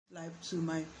life to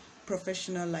my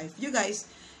professional life. You guys,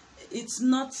 it's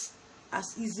not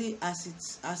as easy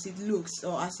as it looks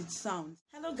or as it sounds.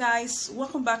 Hello guys,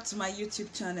 welcome back to my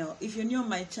YouTube channel. If you're new on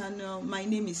my channel, my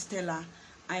name is Stella.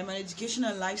 I'm an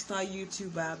educational lifestyle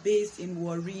YouTuber based in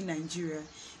Warri, Nigeria.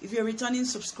 If you're a returning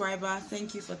subscriber,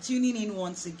 thank you for tuning in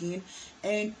once again.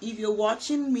 And if you're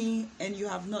watching me and you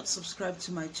have not subscribed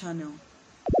to my channel,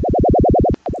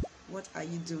 what are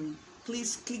you doing?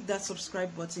 Please click that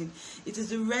subscribe button. It is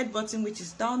the red button which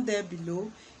is down there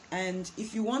below. And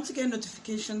if you want to get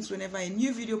notifications whenever a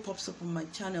new video pops up on my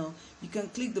channel, you can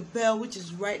click the bell which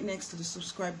is right next to the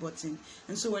subscribe button.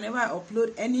 And so whenever I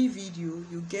upload any video,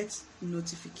 you get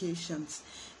notifications.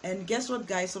 And guess what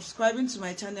guys, subscribing to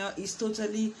my channel is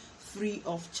totally free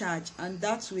of charge, and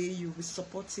that way you'll be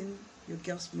supporting your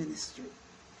girls ministry.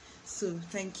 So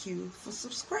thank you for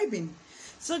subscribing.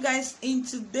 So guys, in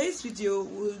today's video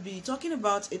we'll be talking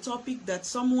about a topic that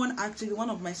someone, actually one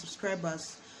of my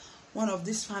subscribers, one of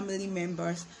these family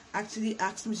members, actually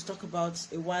asked me to talk about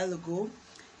a while ago.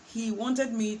 He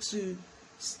wanted me to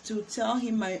tell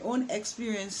him my own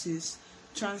experiences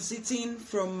transiting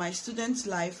from my student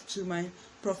life to my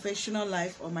professional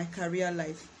life or my career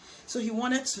life. So he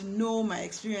wanted to know my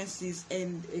experiences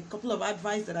and a couple of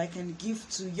advice that I can give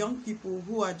to young people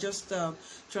who are just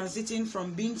transiting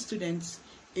from being students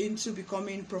into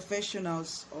becoming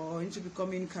professionals or into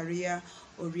becoming career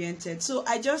oriented. So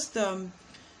I just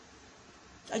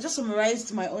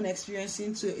summarized my own experience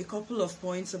into a couple of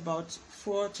points, about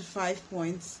 4 to 5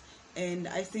 points, and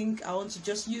I think I want to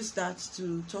just use that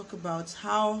to talk about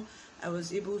how I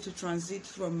was able to transit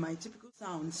from my typical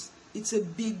sounds. It's a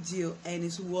big deal and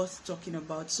it's worth talking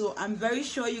about. So I'm very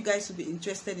sure you guys will be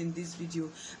interested in this video,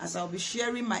 as I'll be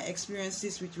sharing my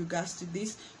experiences with regards to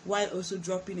this, while also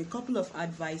dropping a couple of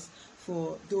advice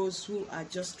for those who are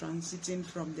just transiting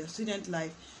from their student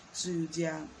life to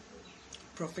their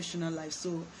professional life.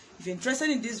 So if you're interested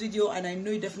in this video, and I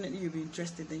know definitely you'll be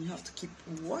interested, then you have to keep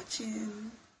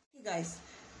watching. Okay guys,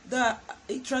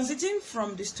 transiting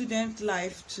from the student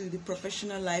life to the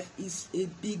professional life is a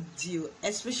big deal,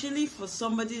 especially for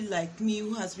somebody like me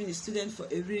who has been a student for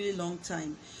a really long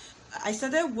time. I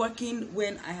started working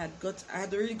when I had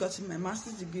already gotten my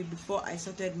master's degree before I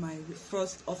started my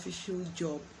first official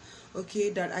job, okay,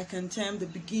 that I can term the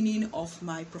beginning of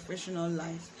my professional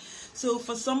life. So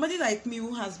for somebody like me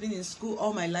who has been in school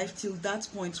all my life till that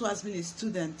point, who has been a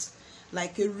student,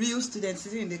 like a real student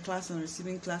sitting in the class and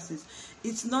receiving classes,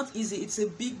 it's not easy. It's a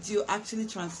big deal actually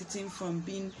transiting from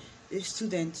being a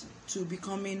student to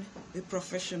becoming a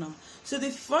professional. So the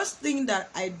first thing that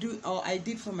I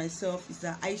did for myself is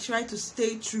that I try to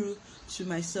stay true to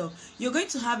myself. You're going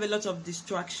to have a lot of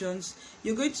distractions.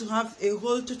 You're going to have a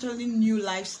whole totally new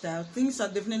lifestyle. Things are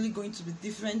definitely going to be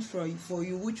different for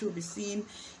you, which we'll be seeing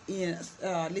in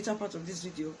later part of this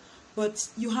video. But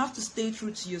you have to stay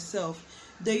true to yourself.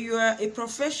 That you are a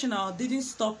professional didn't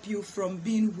stop you from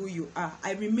being who you are.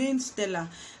 I remained Stella.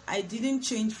 I didn't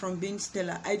change from being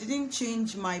Stella. I didn't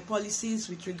change my policies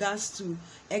with regards to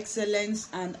excellence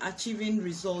and achieving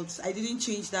results. I didn't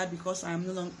change that because I'm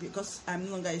no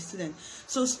longer a student.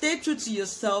 So stay true to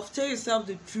yourself. Tell yourself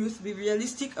the truth. Be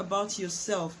realistic about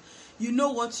yourself. You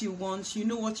know what you want. You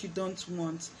know what you don't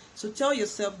want. So tell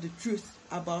yourself the truth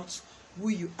about who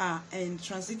you are, and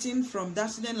transiting from that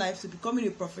student life to becoming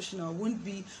a professional won't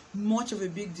be much of a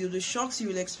big deal. The shocks you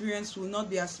will experience will not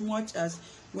be as much as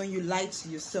when you lie to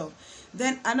yourself.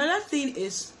 Then another thing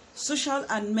is social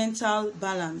and mental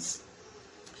balance.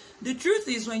 The truth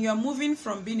is, when you're moving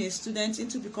from being a student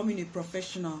into becoming a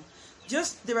professional,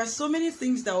 there are so many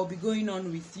things that will be going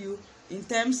on with you in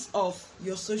terms of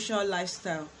your social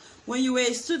lifestyle. When you were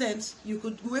a student, you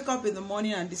could wake up in the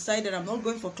morning and decide that I'm not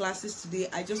going for classes today.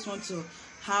 I just want to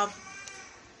have...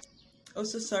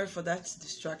 Also, sorry for that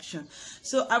distraction.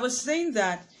 So I was saying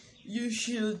that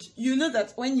you know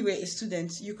that when you were a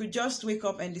student, you could just wake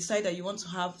up and decide that you want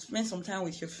to spend some time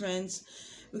with your friends,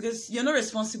 because you're not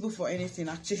responsible for anything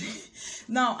actually.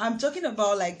 Now I'm talking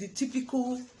about like the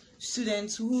typical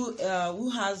students who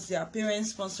has their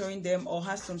parents sponsoring them or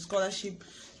has some scholarship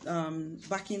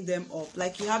backing them up,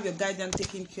 like you have your guardian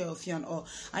taking care of you and all.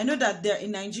 I know that there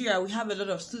in Nigeria we have a lot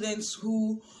of students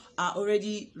who are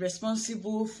already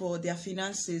responsible for their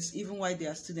finances even while they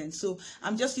are students. So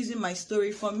I'm just using my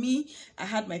story. For me, I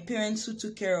had my parents who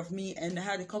took care of me, and I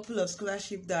had a couple of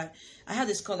scholarship that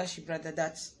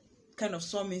kind of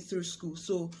saw me through school.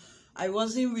 So I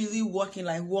wasn't really working.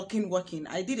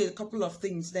 I did a couple of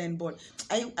things then, but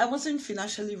I wasn't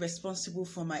financially responsible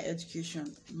for my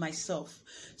education myself.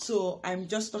 So I'm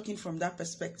just talking from that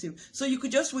perspective. So you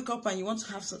could just wake up and you want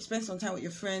to spend some time with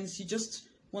your friends. You just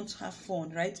want to have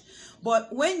fun, right?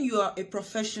 But when you are a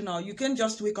professional, you can't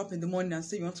just wake up in the morning and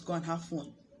say you want to go and have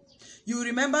fun. You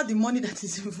remember the money that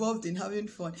is involved in having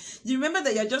fun. You remember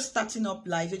that you're just starting up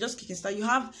life. You're just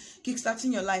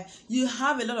kickstarting your life. You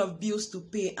have a lot of bills to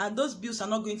pay, and those bills are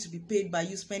not going to be paid by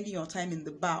you spending your time in the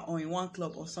bar or in one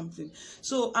club or something.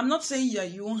 So I'm not saying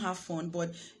you won't have fun,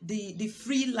 but the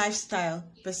free lifestyle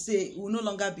per se will no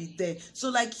longer be there. So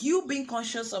like you being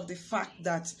conscious of the fact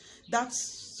that that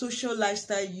social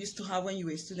lifestyle you used to have when you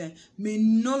were a student may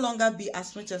no longer be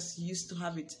as much as you used to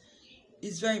have it.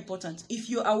 It's very important.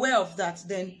 If you're aware of that,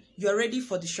 then you're ready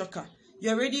for the shocker.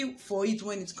 You're ready for it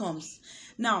when it comes.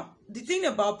 Now, the thing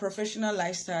about professional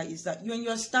lifestyle is that when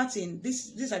you're starting,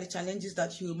 these are the challenges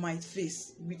that you might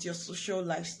face with your social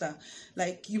lifestyle.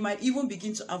 Like you might even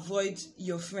begin to avoid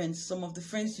your friends, some of the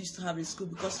friends you used to have in school,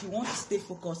 because you want to stay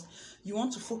focused. You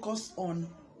want to focus on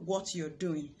what you're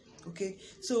doing. Okay,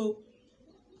 so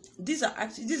this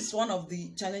is one of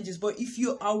the challenges, but if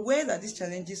you're aware that these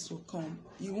challenges will come,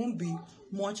 it won't be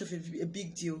much of a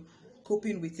big deal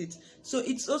coping with it. So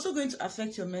it's also going to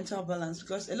affect your mental balance,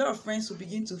 because a lot of friends will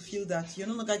begin to feel that you're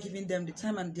no longer giving them the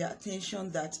time and the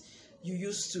attention that you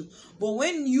used to. But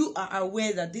when you are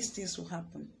aware that these things will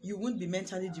happen, you won't be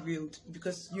mentally derailed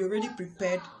because you're already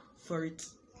prepared for it.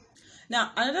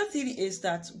 Now, another thing is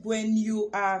that when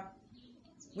you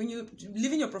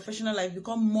live in your professional life,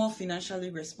 become more financially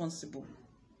responsible.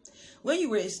 When you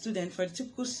were a student, for a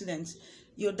typical student,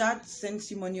 your dad sends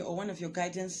you money, or one of your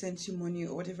guardians sends you money,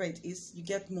 or whatever it is, you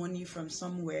get money from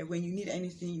somewhere. When you need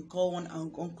anything, you call one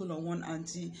uncle or one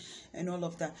auntie and all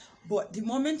of that. But the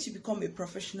moment you become a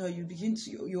professional, you begin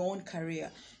to your own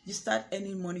career, you start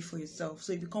earning money for yourself,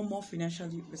 so you become more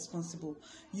financially responsible.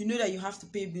 You know that you have to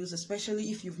pay bills, especially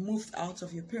if you've moved out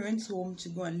of your parents' home to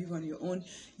go and live on your own.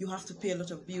 You have to pay a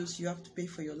lot of bills. You have to pay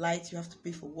for your light, you have to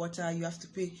pay for water, you have to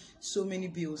pay so many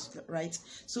bills, right?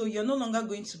 So you're no longer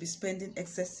going to be spending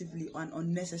excessively and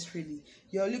unnecessarily.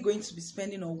 You're only going to be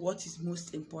spending on what is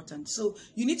most important. So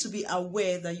you need to be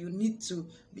aware that you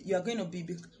are going to be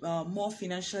more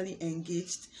financially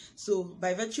engaged. So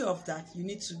by virtue of that, you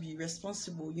need to be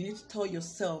responsible. You need to tell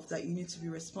yourself that you need to be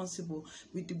responsible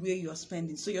with the way you're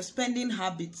spending. So your spending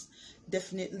habits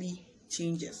definitely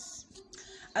changes.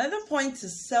 Another point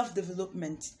is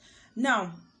self-development.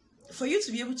 Now, for you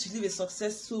to be able to live a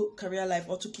successful career life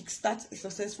or to kickstart a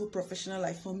successful professional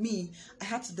life, for me, I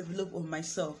had to develop on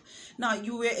myself. Now,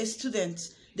 you were a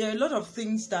student. There are a lot of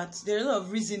things there are a lot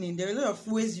of reasoning, there are a lot of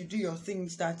ways you do your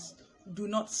things that do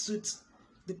not suit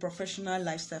the professional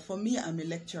lifestyle. For me, I'm a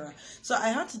lecturer, so I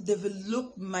had to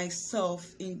develop myself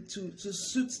to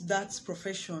suit that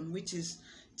profession, which is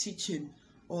teaching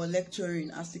or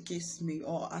lecturing, as the case may,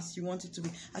 or as you want it to be,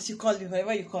 as you call it,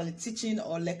 whatever you call it, teaching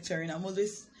or lecturing. I'm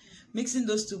always mixing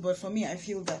those two, but for me, I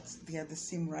feel that they are the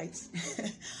same, right?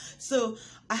 So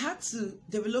I had to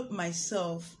develop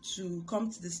myself to come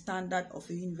to the standard of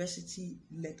a university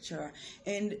lecturer.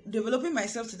 And developing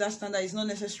myself to that standard is not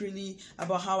necessarily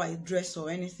about how I dress or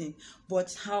anything,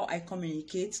 but how I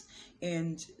communicate.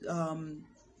 And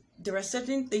there are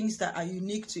certain things that are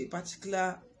unique to a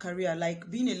particular career.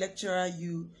 Like being a lecturer,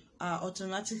 you are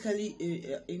automatically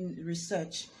in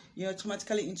research. You're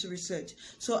automatically into research.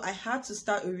 So I had to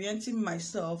start orienting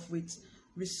myself with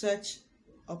research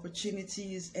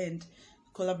opportunities and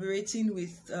collaborating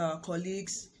with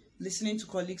colleagues, listening to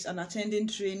colleagues, and attending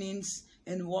trainings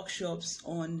and workshops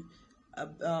on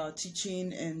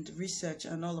teaching and research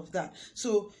and all of that.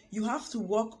 So you have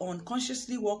to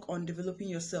consciously work on developing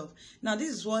yourself. Now, this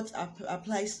is what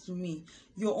applies to me.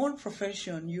 Your own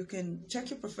profession, you can check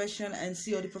your profession and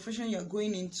see, or the profession you're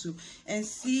going into, and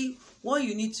see what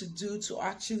you need to do to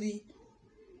actually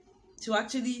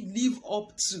live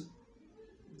up to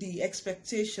the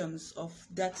expectations of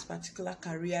that particular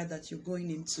career that you're going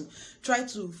into. Try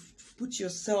to put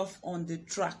yourself on the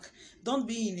track. Don't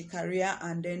be in a career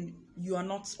and then you are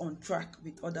not on track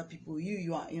with other people.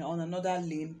 You are on another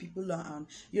lane. People are on.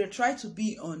 Try to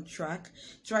be on track.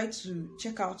 Try to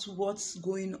check out what's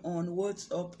going on,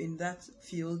 what's up in that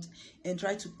field, and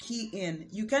try to key in.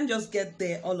 You can't just get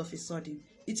there all of a sudden.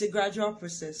 It's a gradual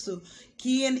process. So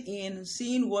keying in,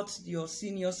 seeing what your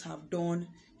seniors have done,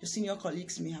 your senior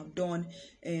colleagues may have done,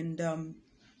 and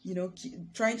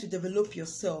trying to develop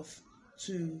yourself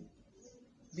to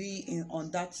be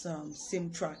on that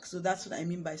same track. So that's what I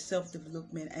mean by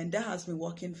self-development, and that has been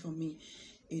working for me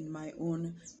in my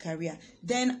own career.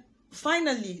 Then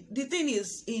finally, the thing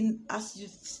is, as you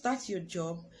start your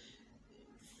job,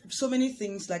 so many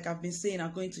things, like I've been saying, are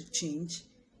going to change.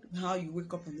 How you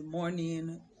wake up in the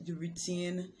morning, the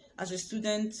routine. As a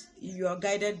student, you are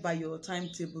guided by your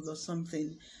timetable or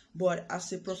something, but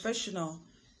as a professional,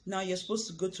 Now you're supposed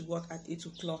to go to work at 8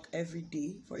 o'clock every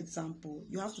day, for example.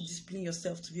 You have to discipline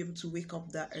yourself to be able to wake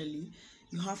up that early.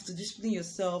 You have to discipline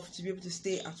yourself to be able to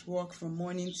stay at work from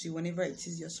morning to whenever it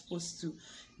is you're supposed to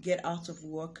get out of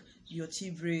work, your tea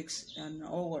breaks and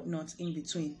all whatnot in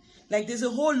between. Like, there's a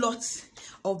whole lot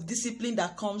of discipline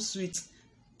that comes with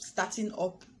starting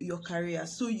up your career.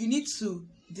 So you need to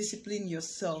discipline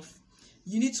yourself.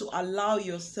 You need to allow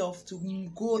yourself to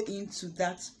go into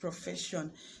that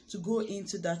profession, to go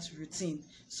into that routine.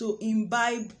 So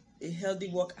imbibe a healthy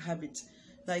work habit.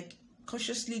 Like,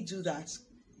 consciously do that.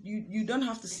 You don't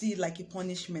have to see it like a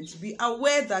punishment. Be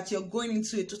aware that you're going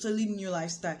into a totally new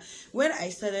lifestyle. When I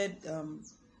started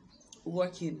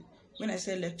working, when I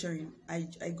started lecturing, I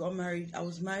got married. I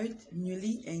was married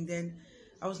newly, and then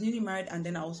I was newly married, and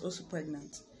then I was also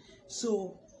pregnant.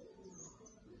 So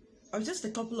I was just a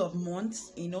couple of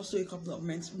months and also a couple of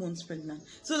months pregnant.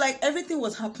 So like, everything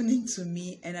was happening to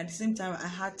me, and at the same time I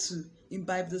had to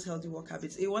imbibe those healthy work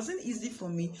habits. It wasn't easy for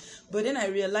me, but then I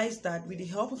realized that with the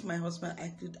help of my husband, I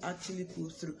could actually pull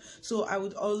through. So I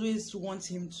would always want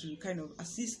him to kind of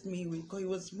assist me with,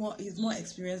 because he's more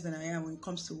experienced than I am when it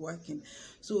comes to working.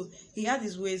 So he had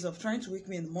his ways of trying to wake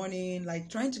me in the morning, like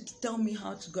trying to tell me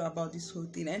how to go about this whole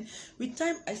thing. And with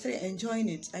time, I started enjoying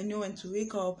it. I know when to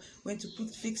wake up, when to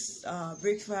fix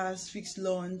breakfast, fix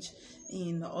lunch,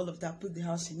 and all of that, put the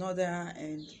house in order,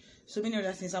 and so many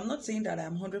other things. I'm not saying that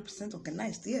I'm 100%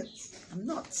 organized yet. I'm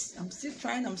not. I'm still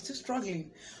trying. I'm still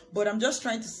struggling. But I'm just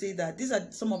trying to say that these are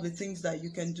some of the things that you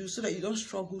can do so that you don't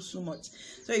struggle so much,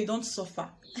 so you don't suffer.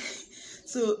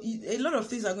 So a lot of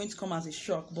things are going to come as a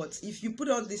shock, but if you put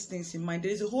all these things in mind,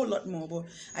 there is a whole lot more. But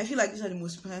I feel like these are the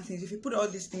most important things. If you put all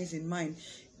these things in mind,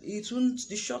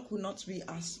 the shock will not be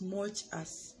as much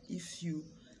as if you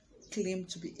claim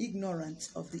to be ignorant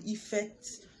of the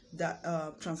effects that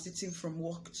transiting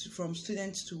from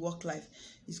student to work life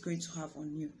is going to have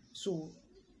on you. So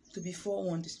to be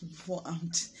forewarned is to be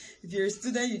forearmed. If you're a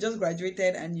student, you just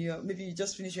graduated, and maybe you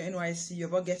just finished your NYSC, you're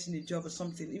about getting a job or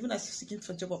something, even as you're seeking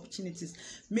for job opportunities,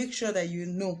 make sure that you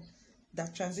know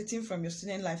that transiting from your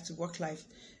student life to work life,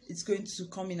 it's going to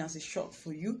come in as a shock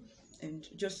for you, and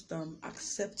just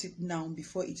accept it now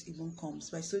before it even comes.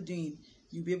 By so doing,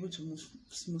 you'll be able to move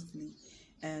smoothly.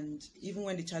 And even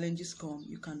when the challenges come,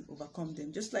 you can overcome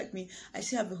them. Just like me, I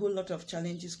still have a whole lot of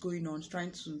challenges going on,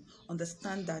 trying to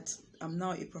understand that I'm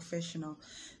now a professional.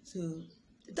 So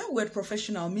that word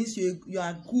professional means you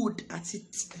are good at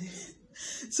it.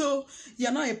 So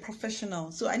you're not a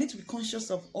professional. So I need to be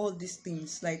conscious of all these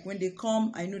things. Like, when they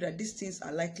come, I know that these things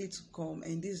are likely to come,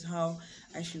 and this is how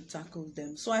I should tackle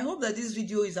them. So I hope that this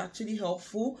video is actually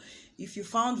helpful. If you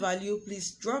found value,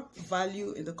 please drop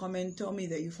value in the comment. Tell me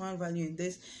that you found value in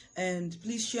this, and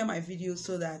please share my video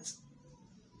so that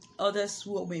others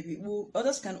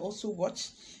others can also watch,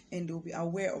 and they'll be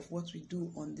aware of what we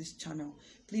do on this channel.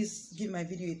 Please give my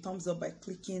video a thumbs up by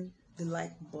clicking the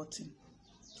like button.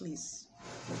 Please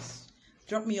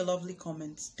drop me your lovely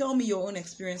comments. Tell me your own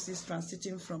experiences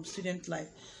transiting from student life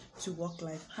to work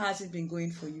life. How has it been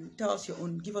going for you? Tell us your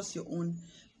own, give us your own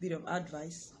bit of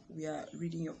advice. We are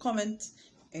reading your comments.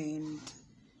 And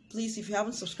please, if you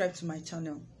haven't subscribed to my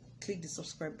channel, click the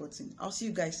subscribe button. I'll see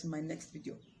you guys in my next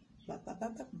video. Bye bye bye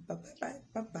bye bye bye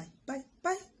bye bye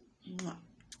bye bye.